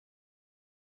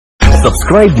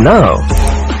Subscribe now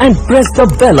and press the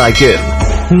bell icon.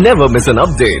 Never miss an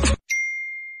update.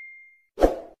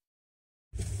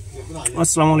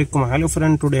 Assalamualaikum. Hello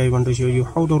friend, today I want to show you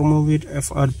how to remove it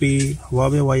FRP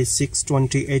Huawei Y6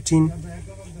 2018.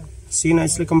 See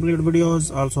nicely complete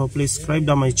videos. Also please subscribe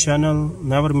to my channel,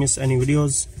 never miss any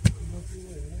videos.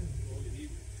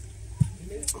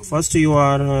 First you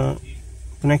are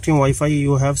connecting Wi-Fi.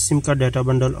 You have SIM card data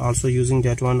bundle, also using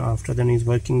that one. After then is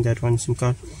working that one SIM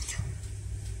card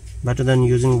better than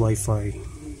using Wi-Fi.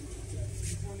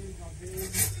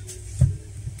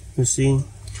 You see,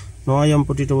 now I am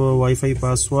put it over Wi-Fi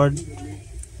password.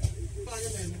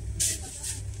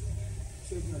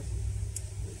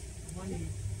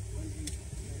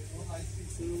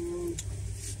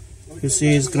 You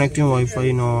see is connecting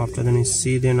Wi-Fi now. After then is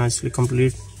see they nicely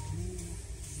complete.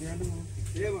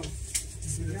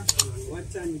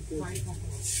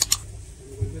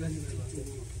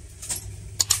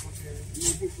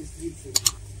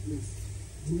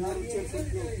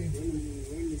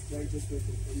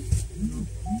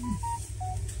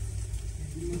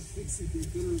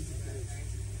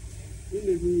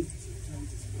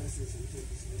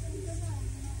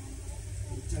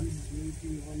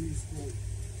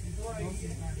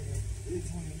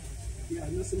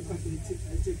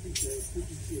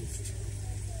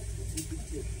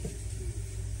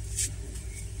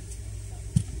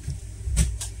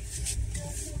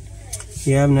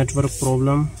 You have network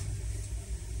problem.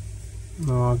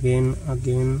 Now again.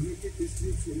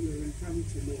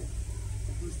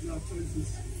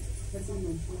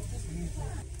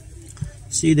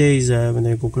 See there is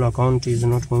the Google account is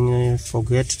not going.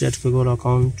 Forget that Google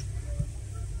account.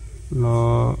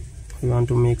 Now we want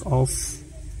to make off.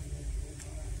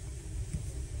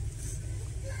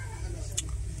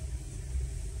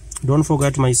 Don't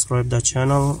forget to subscribe the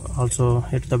channel. Also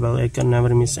hit the bell icon.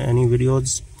 Never miss any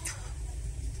videos.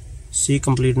 See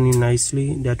completely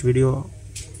nicely that video.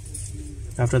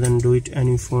 After then do it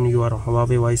any phone you are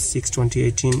Huawei Y6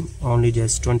 2018, only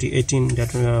just 2018,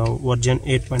 that version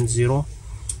 8.0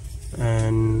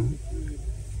 and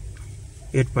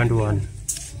 8.1,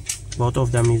 both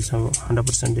of them is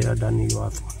 100% they are done in your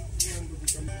phone.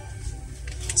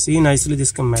 See nicely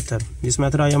this method. This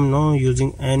method I am not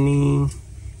using any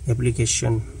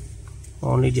application,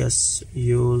 only just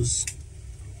use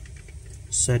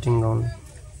setting on.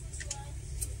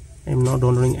 I am not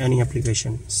downloading any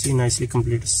application. See nicely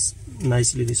completes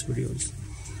nicely these videos.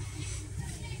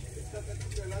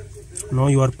 Now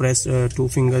you are press two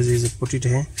fingers is put it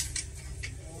here.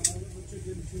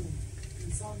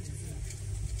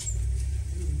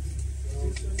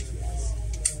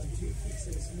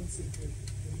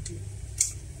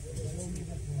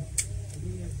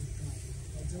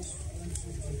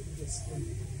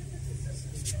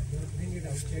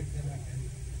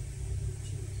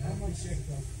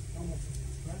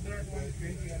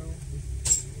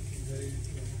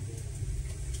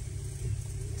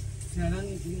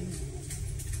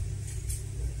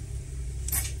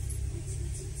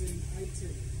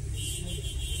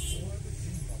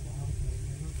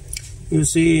 You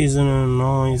see is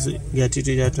now is get it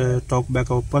at talk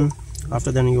back open.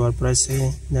 After then you are press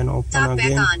A, then open talk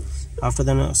again. After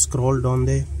then scroll down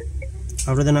there.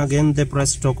 After then again they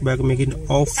press talk back, make it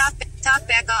off. Talk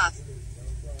back off.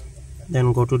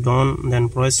 Then go to down, then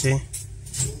press A.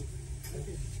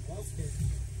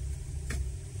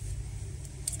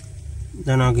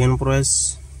 Then again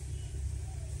press.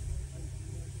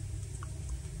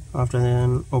 After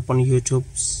then open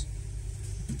YouTube's.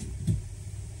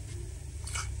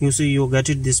 You see you get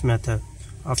it this method.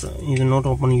 After you not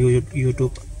open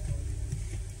YouTube.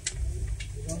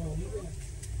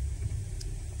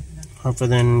 After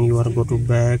then you are go to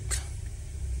back,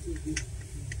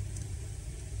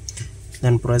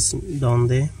 then press down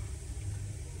there.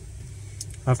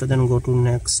 After then go to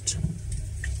next,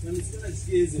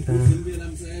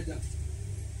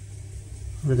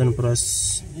 then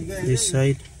press this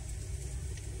side.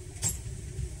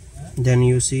 Then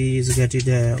you see is get it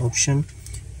the option,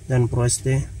 then press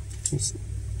there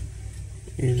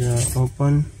is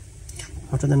open.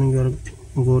 After then you are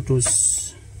go to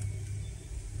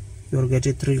you will get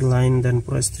a 3 line, then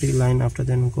press 3 line. After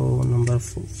then go number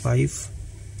 5.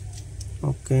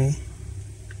 Okay,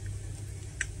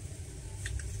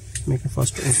 make a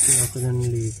first okay. After then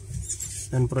leave,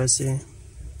 then press a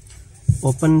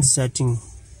open setting.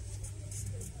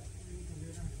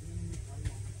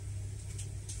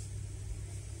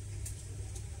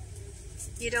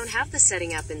 You don't have the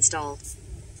setting app installed.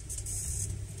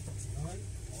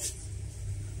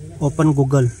 Open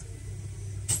Google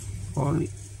only.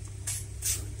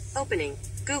 Opening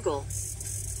Google.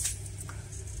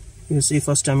 You see,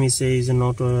 first time he says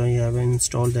not I have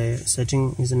installed the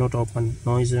setting is not open.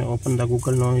 Now is open the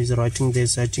Google. Now is writing the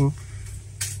setting.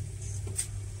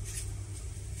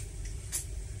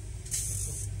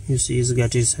 You see is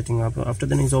get his setting up. After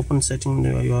then is open setting.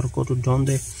 You are go to down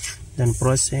there, then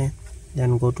press A,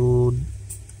 then go to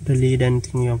delete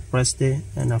anything. You press there,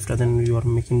 and after then you are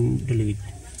making delete.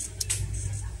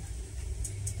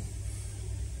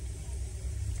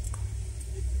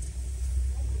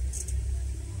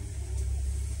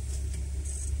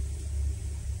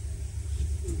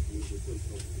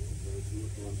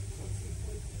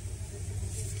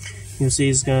 You see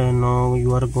is now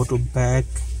you are go to back.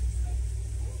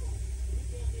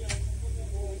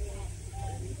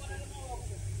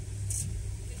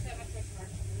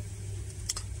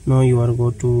 Now you are go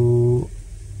to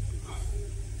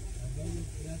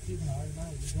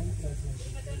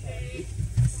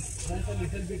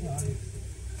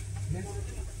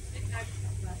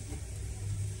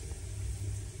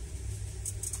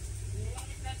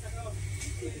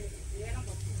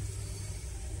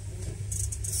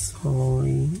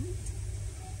sorry.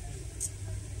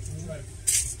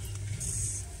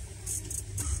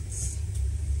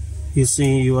 You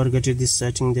see you are getting this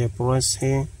setting there, press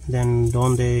here, then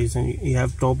down there is you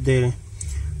have top there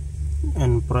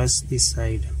and press this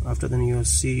side. After then you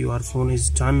see your phone is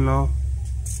done. Now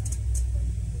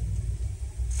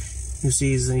you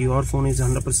see is your phone is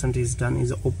 100% is done,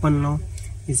 is open now.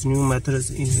 Is new methods,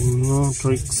 is new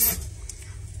tricks.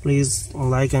 Please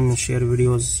like and share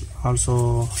videos.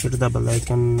 Also hit the bell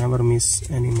icon, never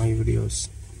miss any of my videos.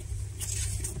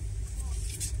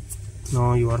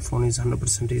 Now your phone is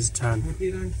 100% is done.